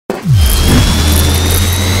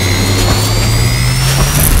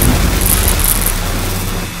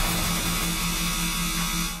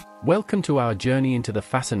Welcome to our journey into the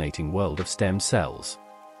fascinating world of stem cells.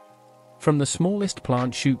 From the smallest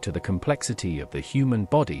plant shoot to the complexity of the human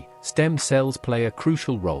body, stem cells play a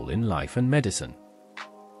crucial role in life and medicine.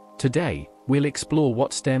 Today, we'll explore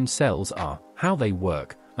what stem cells are, how they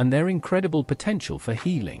work, and their incredible potential for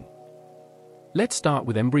healing. Let's start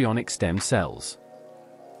with embryonic stem cells.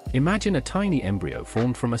 Imagine a tiny embryo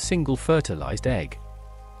formed from a single fertilized egg.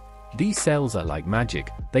 These cells are like magic.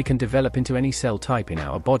 They can develop into any cell type in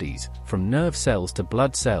our bodies, from nerve cells to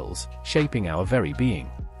blood cells, shaping our very being.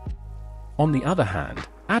 On the other hand,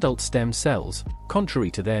 adult stem cells, contrary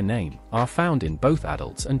to their name, are found in both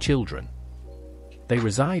adults and children. They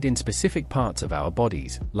reside in specific parts of our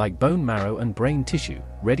bodies, like bone marrow and brain tissue,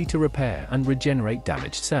 ready to repair and regenerate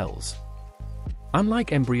damaged cells.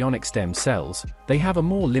 Unlike embryonic stem cells, they have a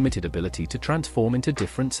more limited ability to transform into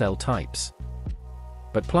different cell types.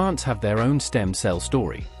 But plants have their own stem cell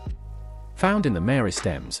story. Found in the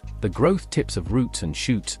meristems, the growth tips of roots and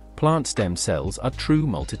shoots, plant stem cells are true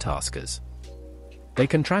multitaskers. They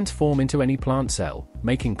can transform into any plant cell,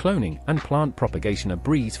 making cloning and plant propagation a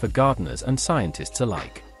breeze for gardeners and scientists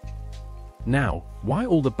alike. Now, why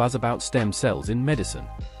all the buzz about stem cells in medicine?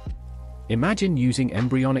 Imagine using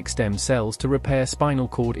embryonic stem cells to repair spinal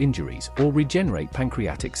cord injuries or regenerate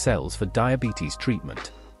pancreatic cells for diabetes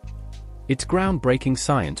treatment. It's groundbreaking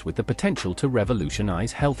science with the potential to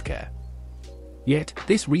revolutionize healthcare. Yet,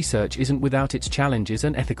 this research isn't without its challenges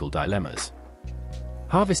and ethical dilemmas.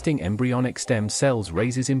 Harvesting embryonic stem cells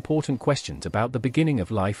raises important questions about the beginning of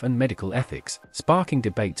life and medical ethics, sparking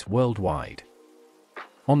debates worldwide.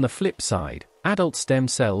 On the flip side, adult stem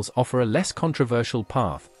cells offer a less controversial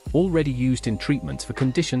path, already used in treatments for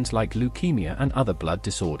conditions like leukemia and other blood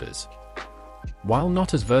disorders. While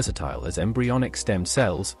not as versatile as embryonic stem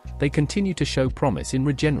cells, they continue to show promise in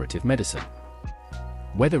regenerative medicine.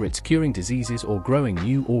 Whether it's curing diseases or growing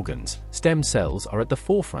new organs, stem cells are at the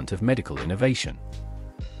forefront of medical innovation.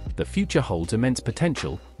 The future holds immense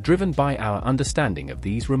potential, driven by our understanding of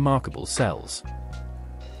these remarkable cells.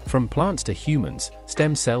 From plants to humans,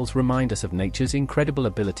 stem cells remind us of nature's incredible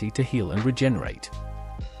ability to heal and regenerate.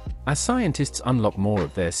 As scientists unlock more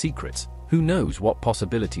of their secrets, who knows what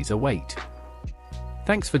possibilities await?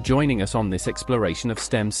 Thanks for joining us on this exploration of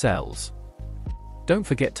stem cells. Don't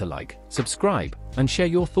forget to like, subscribe, and share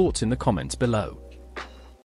your thoughts in the comments below.